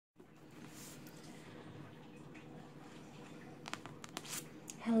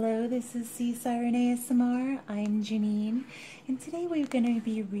this is Siren ASMR. I'm Janine, and today we're going to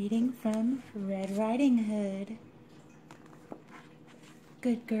be reading from Red Riding Hood.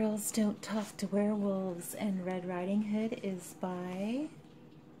 Good Girls Don't Talk to Werewolves, and Red Riding Hood is by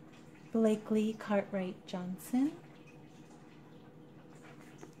Blakely Cartwright Johnson.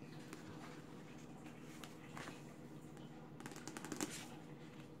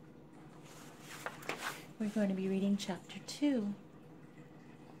 We're going to be reading Chapter 2.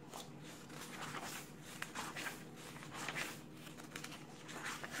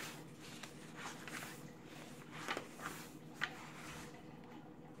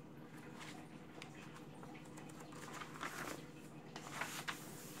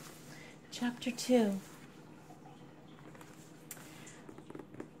 Chapter 2.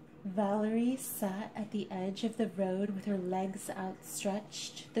 Valerie sat at the edge of the road with her legs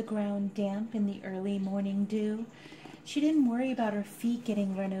outstretched, the ground damp in the early morning dew. She didn't worry about her feet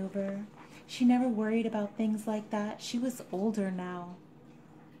getting run over. She never worried about things like that. She was older now.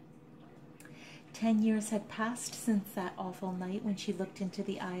 10 years had passed since that awful night when she looked into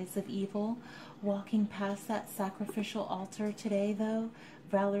the eyes of evil. Walking past that sacrificial altar today, though,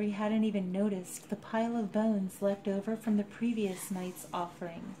 Valerie hadn't even noticed the pile of bones left over from the previous night's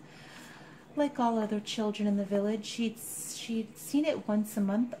offering. Like all other children in the village, she'd seen it once a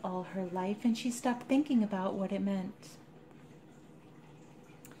month all her life, and she stopped thinking about what it meant.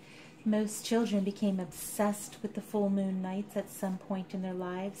 Most children became obsessed with the full moon nights at some point in their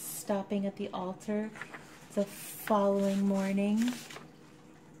lives, stopping at the altar the following morning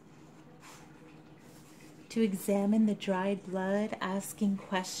to examine the dried blood, asking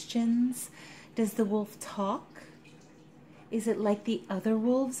questions. Does the wolf talk? Is it like the other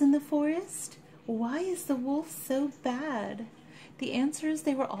wolves in the forest? Why is the wolf so bad? The answers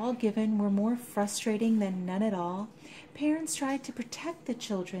they were all given were more frustrating than none at all. Parents tried to protect the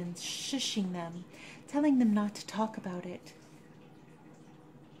children, shushing them, telling them not to talk about it.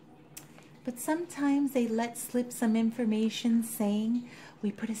 But sometimes they let slip some information saying,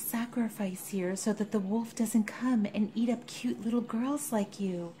 "We put a sacrifice here so that the wolf doesn't come and eat up cute little girls like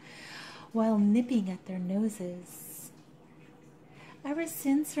you," while nipping at their noses. Ever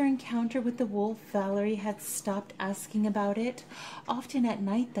since her encounter with the wolf, Valerie had stopped asking about it. Often at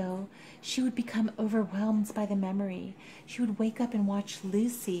night, though, she would become overwhelmed by the memory. She would wake up and watch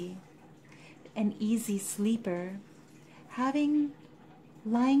Lucy, an easy sleeper,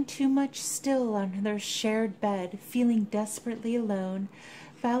 lying too much still on their shared bed, feeling desperately alone.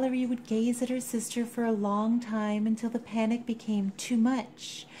 Valerie would gaze at her sister for a long time until the panic became too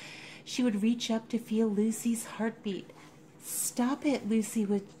much. She would reach up to feel Lucy's heartbeat. "Stop it," Lucy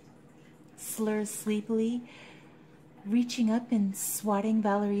would slur sleepily, reaching up and swatting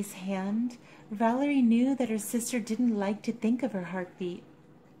Valerie's hand. Valerie knew that her sister didn't like to think of her heartbeat.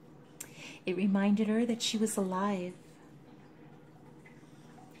 It reminded her that she was alive,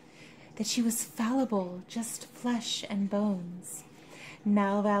 that she was fallible, just flesh and bones.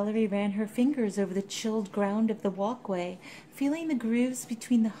 Now Valerie ran her fingers over the chilled ground of the walkway, feeling the grooves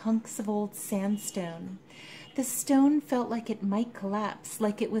between the hunks of old sandstone. The stone felt like it might collapse,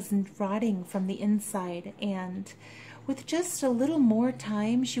 like it was rotting from the inside, and with just a little more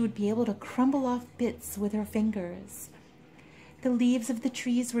time she would be able to crumble off bits with her fingers. The leaves of the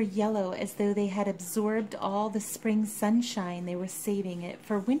trees were yellow, as though they had absorbed all the spring sunshine they were saving it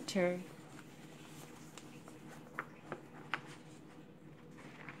for winter.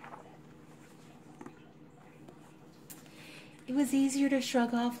 It was easier to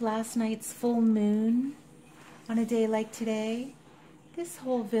shrug off last night's full moon on a day like today. This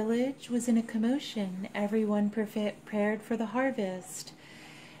whole village was in a commotion, everyone prepared for the harvest.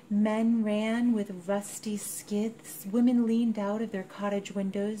 Men ran with rusty skids, women leaned out of their cottage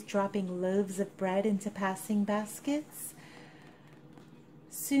windows, dropping loaves of bread into passing baskets.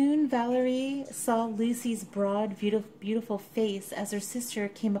 Soon Valerie saw Lucy's broad, beautiful face as her sister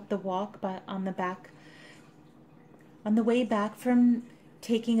came up the walk on the way back from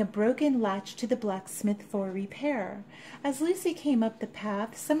taking a broken latch to the blacksmith for repair. As Lucy came up the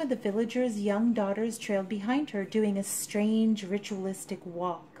path, some of the villagers' young daughters trailed behind her, doing a strange ritualistic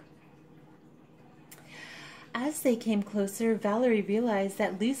walk. As they came closer, Valerie realized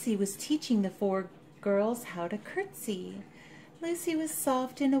that Lucy was teaching the 4 girls how to curtsy. Lucy was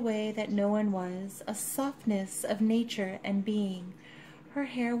soft in a way that no one was, a softness of nature and being. Her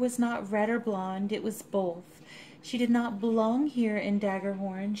hair was not red or blonde, it was both. She did not belong here in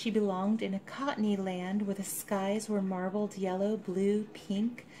Daggerhorn. She belonged in a cottony land where the skies were marbled yellow, blue,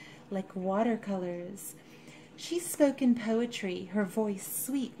 pink, like watercolors. She spoke in poetry, her voice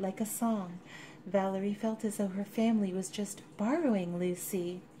sweet like a song. Valerie felt as though her family was just borrowing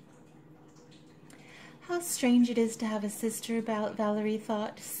Lucy. How strange it is to have a sister, Valerie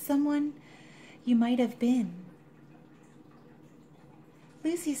thought. Someone you might have been.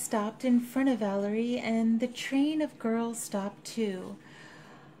 Lucy stopped in front of Valerie, and the train of girls stopped too.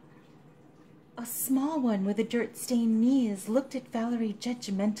 A small one with a dirt-stained knees looked at Valerie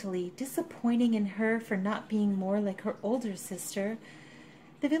judgmentally, disappointing in her for not being more like her older sister.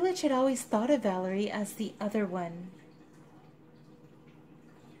 The village had always thought of Valerie as the other one,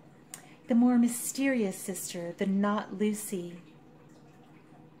 the more mysterious sister, the not Lucy.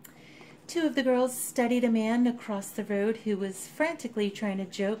 Two of the girls studied a man across the road who was frantically trying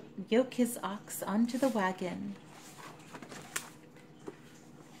to yoke his ox onto the wagon.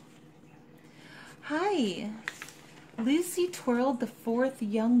 Hi! Lucy twirled the fourth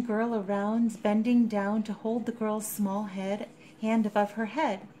young girl around, bending down to hold the girl's small hand above her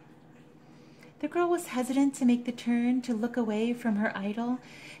head. The girl was hesitant to make the turn to look away from her idol.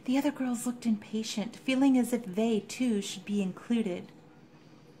 The other girls looked impatient, feeling as if they, too, should be included.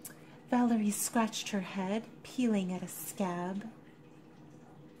 Valerie scratched her head, peeling at a scab.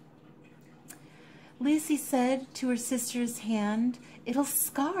 Lucy said to her sister's hand, "It'll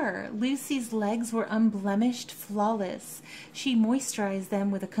scar." Lucy's legs were unblemished, flawless. She moisturized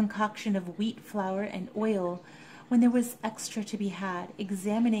them with a concoction of wheat flour and oil when there was extra to be had.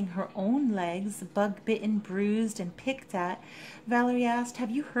 Examining her own legs, bug-bitten, bruised, and picked at, Valerie asked, "Have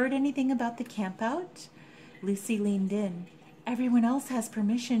you heard anything about the camp-out?" Lucy leaned in. "Everyone else has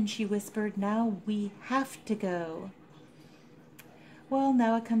permission," she whispered. "Now we have to go." "Well,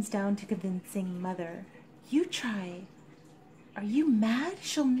 now it comes down to convincing Mother." "You try." "Are you mad?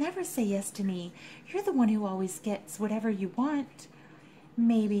 She'll never say yes to me. You're the one who always gets whatever you want."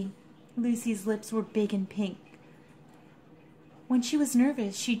 "Maybe." Lucy's lips were big and pink. When she was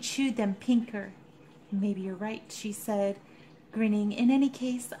nervous, she chewed them pinker. "Maybe you're right," she said, grinning. "In any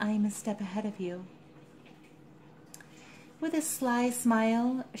case, I'm a step ahead of you." With a sly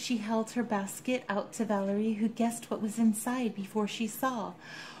smile, she held her basket out to Valerie, who guessed what was inside before she saw.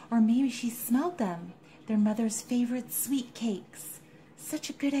 Or maybe she smelled them, their mother's favorite sweet cakes. "Such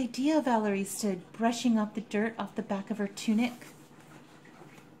a good idea," Valerie stood, brushing off the dirt off the back of her tunic.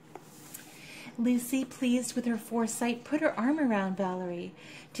 Lucy, pleased with her foresight, put her arm around Valerie.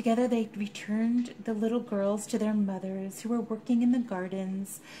 Together they returned the little girls to their mothers, who were working in the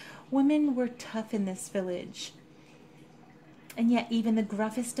gardens. Women were tough in this village, and yet even the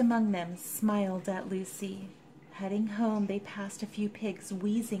gruffest among them smiled at Lucy. Heading home, they passed a few pigs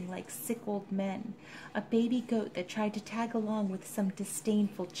wheezing like sick old men, a baby goat that tried to tag along with some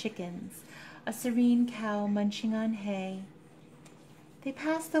disdainful chickens, a serene cow munching on hay. They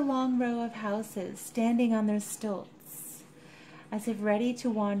passed the long row of houses, standing on their stilts, as if ready to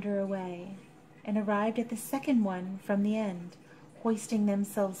wander away, and arrived at the second one from the end. Hoisting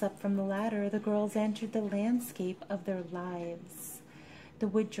themselves up from the ladder, the girls entered the landscape of their lives. The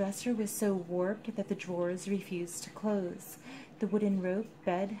wood dresser was so warped that the drawers refused to close. The wooden rope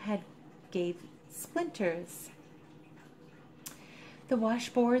bed gave splinters. The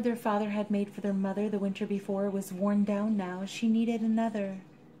washboard their father had made for their mother the winter before was worn down now. She needed another.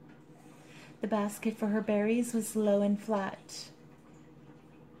 The basket for her berries was low and flat,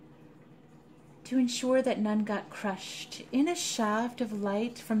 to ensure that none got crushed. In a shaft of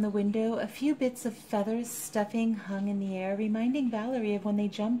light from the window, a few bits of feathers stuffing hung in the air, reminding Valerie of when they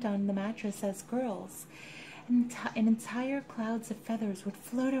jumped on the mattress as girls. And entire clouds of feathers would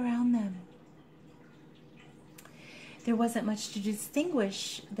float around them. There wasn't much to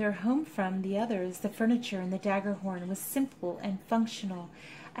distinguish their home from the others. The furniture in the Daggerhorn was simple and functional.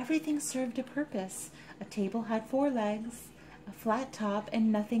 Everything served a purpose. A table had 4 legs, a flat top,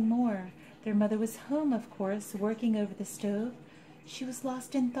 and nothing more. Their mother was home, of course, working over the stove. She was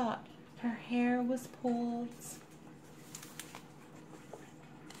lost in thought. Her hair was pulled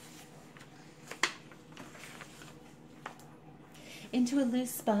into a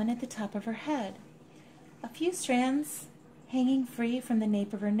loose bun at the top of her head, a few strands hanging free from the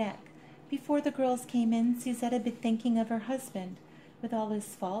nape of her neck. Before the girls came in, Suzette had been thinking of her husband, with all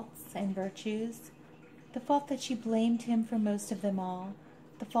his faults and virtues. The fault that she blamed him for most of them all.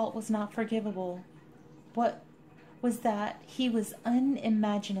 The fault was not forgivable. What was that? He was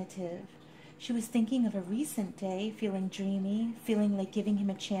unimaginative. She was thinking of a recent day, feeling dreamy, feeling like giving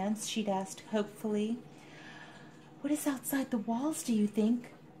him a chance. She'd asked hopefully, "What is outside the walls, do you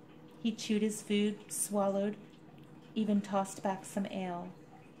think?" He chewed his food, swallowed, even tossed back some ale.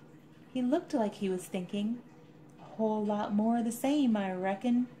 He looked like he was thinking. "A whole lot more of the same, I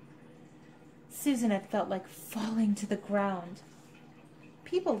reckon." Susan had felt like falling to the ground.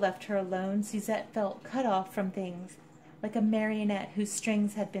 People left her alone. Suzette felt cut off from things, like a marionette whose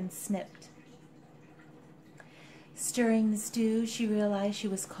strings had been snipped. Stirring the stew, she realized she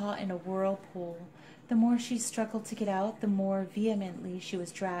was caught in a whirlpool. The more she struggled to get out, the more vehemently she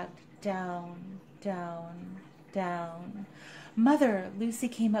was dragged down, down, down. "Mother!" Lucy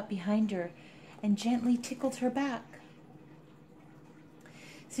came up behind her and gently tickled her back.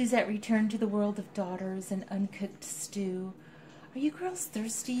 Suzette returned to the world of daughters and uncooked stew. "Are you girls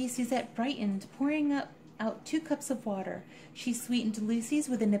thirsty?" Suzette brightened, pouring out 2 cups of water. She sweetened Lucy's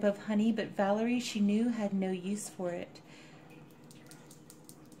with a nib of honey, but Valerie, she knew, had no use for it.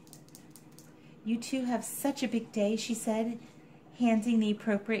 "You two have such a big day," she said, handing the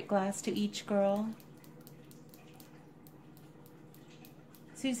appropriate glass to each girl.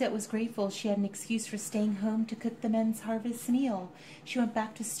 Suzette was grateful she had an excuse for staying home to cook the men's harvest meal. She went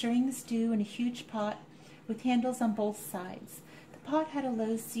back to stirring the stew in a huge pot with handles on both sides. The pot had a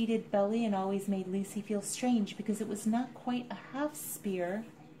low-seated belly and always made Lucy feel strange because it was not quite a half sphere.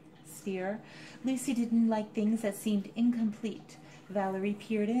 Lucy didn't like things that seemed incomplete. Valerie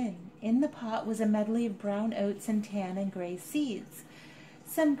peered in. In the pot was a medley of brown oats and tan and gray seeds.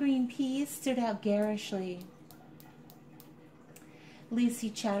 Some green peas stood out garishly.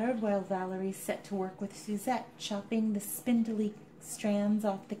 Lucy chattered while Valerie set to work with Suzette, chopping the spindly strands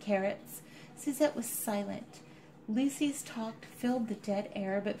off the carrots. Suzette was silent. Lucy's talk filled the dead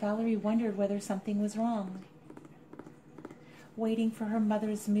air, but Valerie wondered whether something was wrong. Waiting for her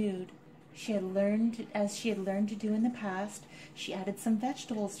mother's mood, as she had learned to do in the past, she added some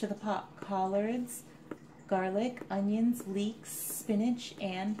vegetables to the pot: collards, garlic, onions, leeks, spinach,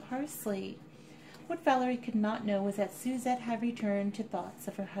 and parsley. What Valerie could not know was that Suzette had returned to thoughts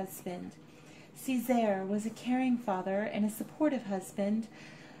of her husband. César was a caring father and a supportive husband,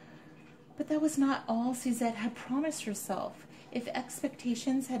 but that was not all Suzette had promised herself. If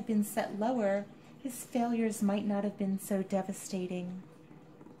expectations had been set lower, his failures might not have been so devastating.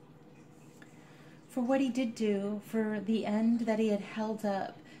 For what he did do, for the end that he had held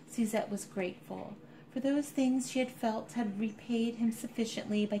up, Suzette was grateful. For those things she had felt had repaid him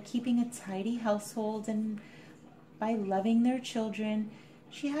sufficiently by keeping a tidy household and by loving their children.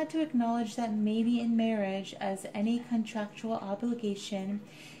 She had to acknowledge that maybe in marriage, as any contractual obligation,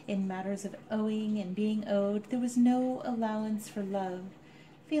 in matters of owing and being owed, there was no allowance for love.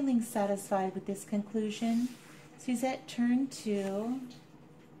 Feeling satisfied with this conclusion, Suzette turned to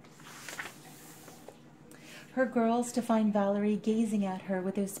her girls to find Valerie gazing at her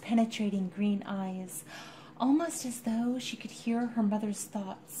with those penetrating green eyes, almost as though she could hear her mother's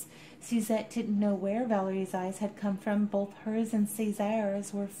thoughts. Suzette didn't know where Valerie's eyes had come from. Both hers and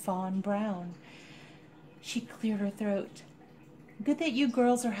César's were fawn brown. She cleared her throat. "Good that you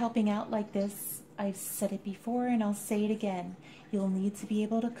girls are helping out like this. I've said it before and I'll say it again. You'll need to be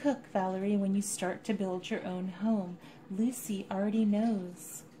able to cook, Valerie, when you start to build your own home. Lucy already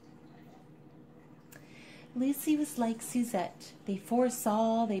knows." Lucy was like Suzette. They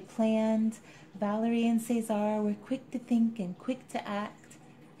foresaw, they planned. Valerie and César were quick to think and quick to act.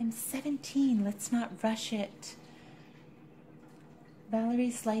 "I'm 17, let's not rush it."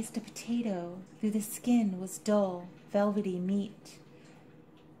 Valerie sliced a potato. Through the skin was dull, velvety meat.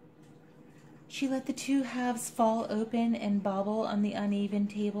 She let the 2 halves fall open and bobble on the uneven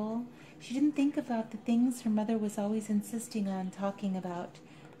table. She didn't think about the things her mother was always insisting on talking about.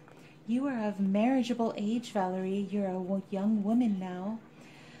 "You are of marriageable age, Valerie. You're a young woman now."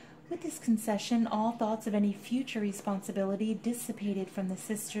 With this concession, all thoughts of any future responsibility dissipated from the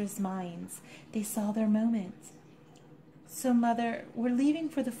sisters' minds. They saw their moment. "So, Mother, we're leaving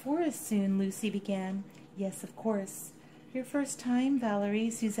for the forest soon," Lucy began. "Yes, of course." "Your first time, Valerie,"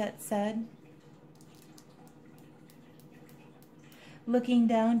 Suzette said, looking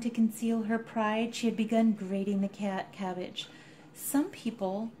down to conceal her pride. She had begun grating the cabbage.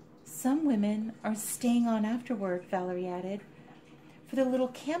 Some women are staying on afterward," Valerie added. "For the little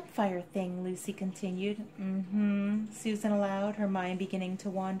campfire thing," Lucy continued. Susan allowed, her mind beginning to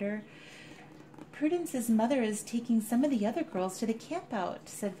wander. "Prudence's mother is taking some of the other girls to the camp out,"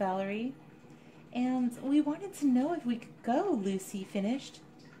 said Valerie. "And we wanted to know if we could go," Lucy finished.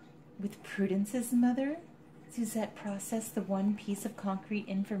 "With Prudence's mother?" Suzette processed the one piece of concrete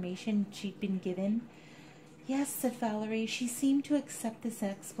information she'd been given. "Yes," said Valerie. She seemed to accept this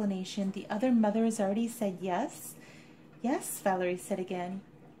explanation. "The other mothers already said yes?" "Yes," Valerie said again.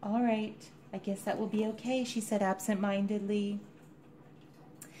 "All right. I guess that will be okay," she said absent-mindedly.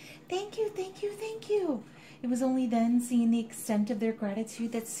 "Thank you, thank you, thank you." It was only then, seeing the extent of their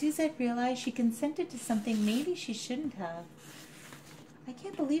gratitude, that Suzette realized she consented to something maybe she shouldn't have. "I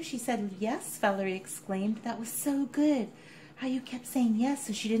can't believe she said yes," Valerie exclaimed. "That was so good. How you kept saying yes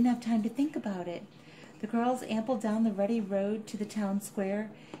so she didn't have time to think about it." The girls ambled down the rutty road to the town square.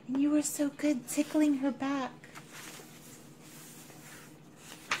 "And you were so good tickling her back."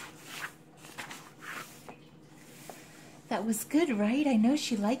 That was good, right? I know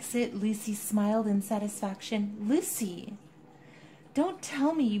she likes it. Lucy smiled in satisfaction. Lucy, don't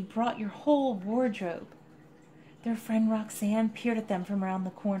tell me you brought your whole wardrobe. Their friend Roxanne peered at them from around the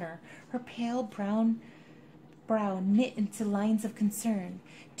corner, her pale brown brow knit into lines of concern.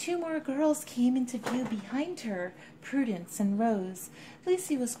 Two more girls came into view behind her, Prudence and Rose.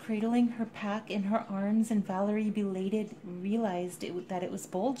 Lucy was cradling her pack in her arms, and Valerie, belated, realized that it was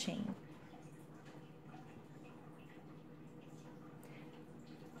bulging.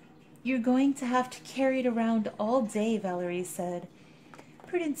 You're going to have to carry it around all day, Valerie said.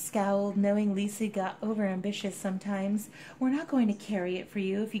 Prudence scowled, knowing Lucy got overambitious sometimes. We're not going to carry it for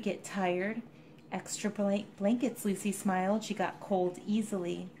you if you get tired. Extra blankets, Lucy smiled. She got cold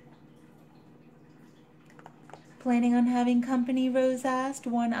easily. Planning on having company, Rose asked,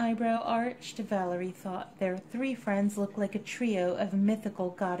 one eyebrow arched. Valerie thought their three friends looked like a trio of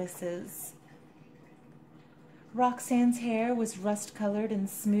mythical goddesses. Roxanne's hair was rust-colored and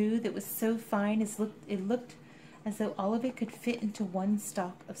smooth. It was so fine it looked as though all of it could fit into one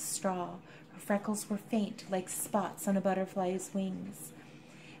stalk of straw. Her freckles were faint, like spots on a butterfly's wings.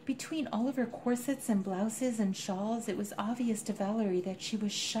 Between all of her corsets and blouses and shawls, it was obvious to Valerie that she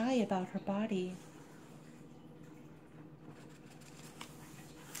was shy about her body.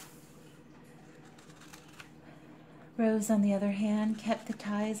 Rose, on the other hand, kept the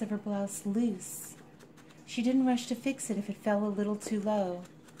ties of her blouse loose. She didn't rush to fix it if it fell a little too low.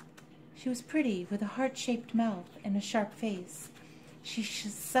 She was pretty, with a heart-shaped mouth and a sharp face. She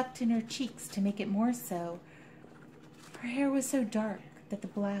sucked in her cheeks to make it more so. Her hair was so dark that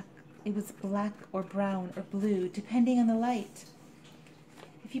it was black or brown or blue, depending on the light.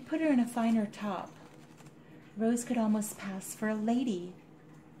 If you put her in a finer top, Rose could almost pass for a lady,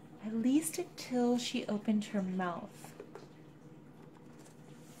 at least until she opened her mouth.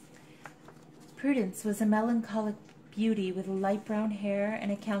 Prudence was a melancholic beauty with light brown hair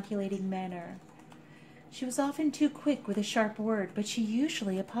and a calculating manner. She was often too quick with a sharp word, but she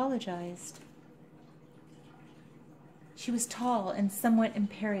usually apologized. She was tall and somewhat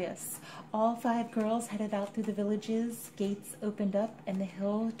imperious. All five girls headed out through the villages. Gates opened up and the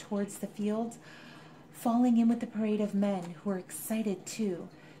hill towards the fields, falling in with the parade of men who were excited too.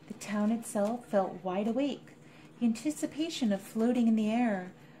 The town itself felt wide awake, the anticipation of floating in the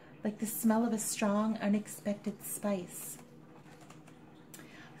air, like the smell of a strong, unexpected spice.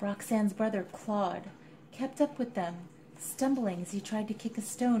 Roxanne's brother, Claude, kept up with them, stumbling as he tried to kick a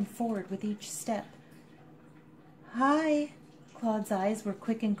stone forward with each step. Hi! Claude's eyes were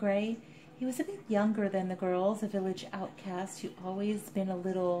quick and gray. He was a bit younger than the girls, a village outcast who'd always been a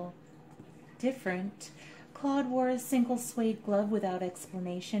little different. Claude wore a single suede glove without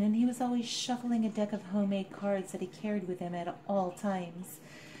explanation, and he was always shuffling a deck of homemade cards that he carried with him at all times.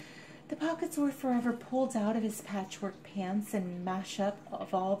 The pockets were forever pulled out of his patchwork pants and mash-up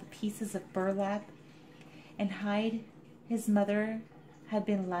of all the pieces of burlap and hide his mother had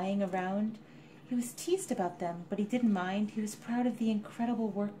been lying around. He was teased about them, but he didn't mind. He was proud of the incredible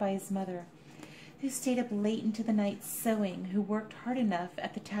work by his mother, who stayed up late into the night sewing, who worked hard enough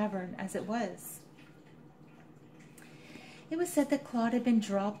at the tavern as it was. It was said that Claude had been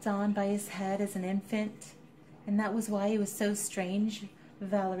dropped on by his head as an infant, and that was why he was so strange.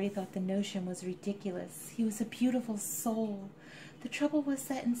 Valerie thought the notion was ridiculous. He was a beautiful soul. The trouble was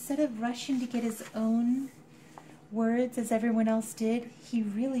that instead of rushing to get his own words as everyone else did, he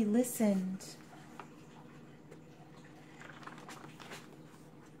really listened.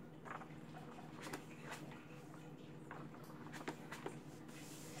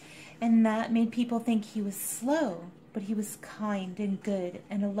 And that made people think he was slow, but he was kind and good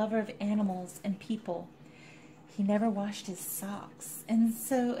and a lover of animals and people. He never washed his socks, and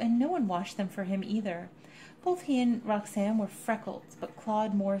no one washed them for him either. Both he and Roxanne were freckled, but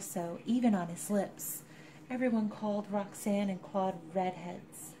Claude more so, even on his lips. Everyone called Roxanne and Claude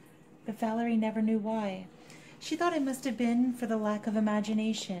redheads, but Valerie never knew why. She thought it must have been for the lack of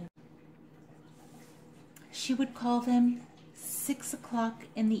imagination. She would call them 6 o'clock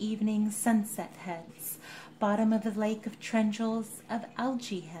in the evening sunset heads, bottom of the lake of trendrils of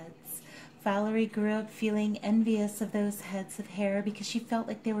algae heads. Valerie grew up feeling envious of those heads of hair because she felt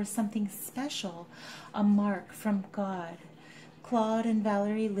like they were something special, a mark from God. Claude and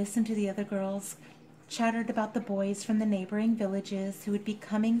Valerie listened to the other girls, chattered about the boys from the neighboring villages who would be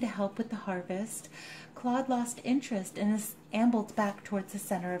coming to help with the harvest. Claude lost interest and ambled back towards the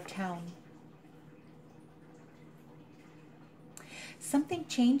center of town. Something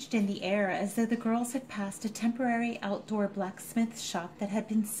changed in the air, as though the girls had passed a temporary outdoor blacksmith shop that had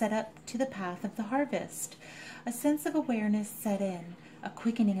been set up to the path of the harvest. A sense of awareness set in, a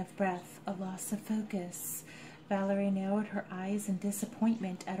quickening of breath, a loss of focus. Valerie narrowed her eyes in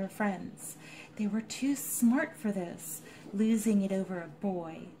disappointment at her friends. They were too smart for this, losing it over a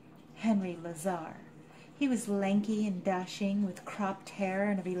boy, Henry Lazar. He was lanky and dashing, with cropped hair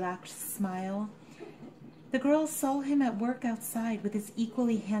and a relaxed smile. The girls saw him at work outside with his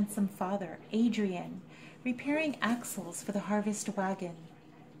equally handsome father, Adrian, repairing axles for the harvest wagon.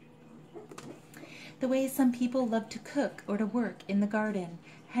 The way some people love to cook or to work in the garden,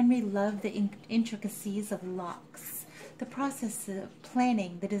 Henry loved the intricacies of locks, the process of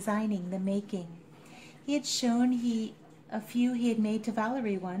planning, the designing, the making. He had shown a few he had made to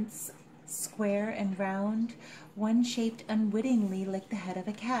Valerie once, square and round, one shaped unwittingly like the head of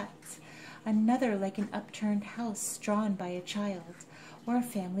a cat, another like an upturned house drawn by a child, or a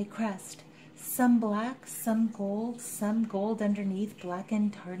family crest, some black, some gold underneath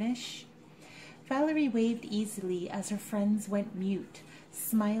blackened tarnish. Valerie waved easily as her friends went mute,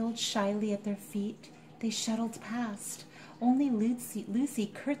 smiled shyly at their feet. They shuttled past. Only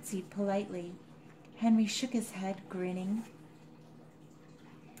Lucy curtsied politely. Henry shook his head, grinning.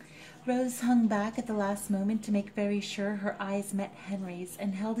 Rose hung back at the last moment to make very sure her eyes met Henry's,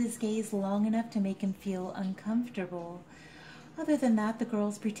 and held his gaze long enough to make him feel uncomfortable. Other than that, the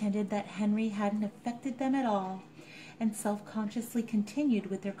girls pretended that Henry hadn't affected them at all, and self-consciously continued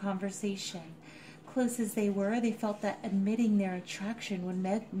with their conversation. Close as they were, they felt that admitting their attraction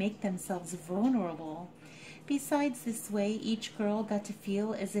would make themselves vulnerable. Besides, this way, each girl got to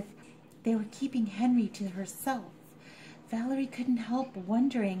feel as if they were keeping Henry to herself. Valerie couldn't help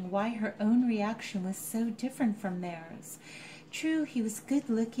wondering why her own reaction was so different from theirs. True, he was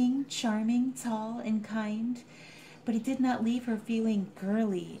good-looking, charming, tall, and kind, but it did not leave her feeling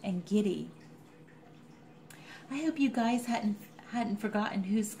girly and giddy. "I hope you guys hadn't forgotten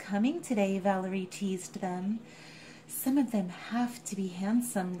who's coming today," Valerie teased them. "Some of them have to be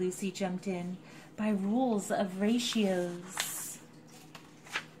handsome," Lucy jumped in, "by rules of ratios."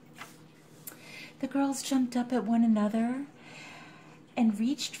 The girls jumped up at one another and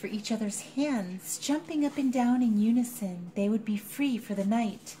reached for each other's hands, jumping up and down in unison. They would be free for the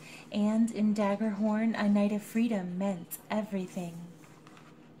night, and in Daggerhorn, a night of freedom meant everything.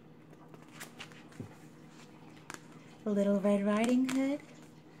 Little Red Riding Hood.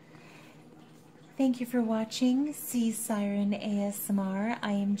 Thank you for watching. See Siren ASMR.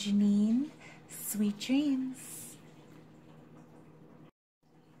 I am Janine. Sweet dreams.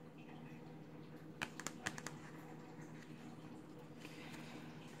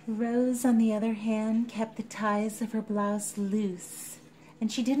 Rose, on the other hand, kept the ties of her blouse loose,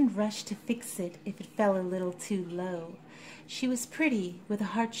 and she didn't rush to fix it if it fell a little too low. She was pretty, with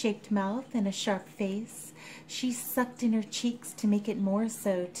a heart-shaped mouth and a sharp face. She sucked in her cheeks to make it more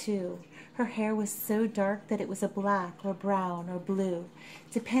so, too. Her hair was so dark that it was a black or brown or blue,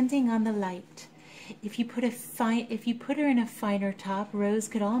 depending on the light. If you put her in a finer top, Rose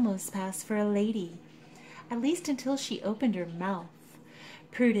could almost pass for a lady, at least until she opened her mouth.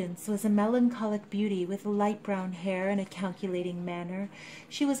 Prudence was a melancholic beauty with light brown hair and a calculating manner.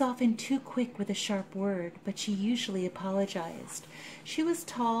 She was often too quick with a sharp word, but she usually apologized. She was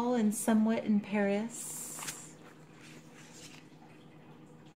tall and somewhat imperious.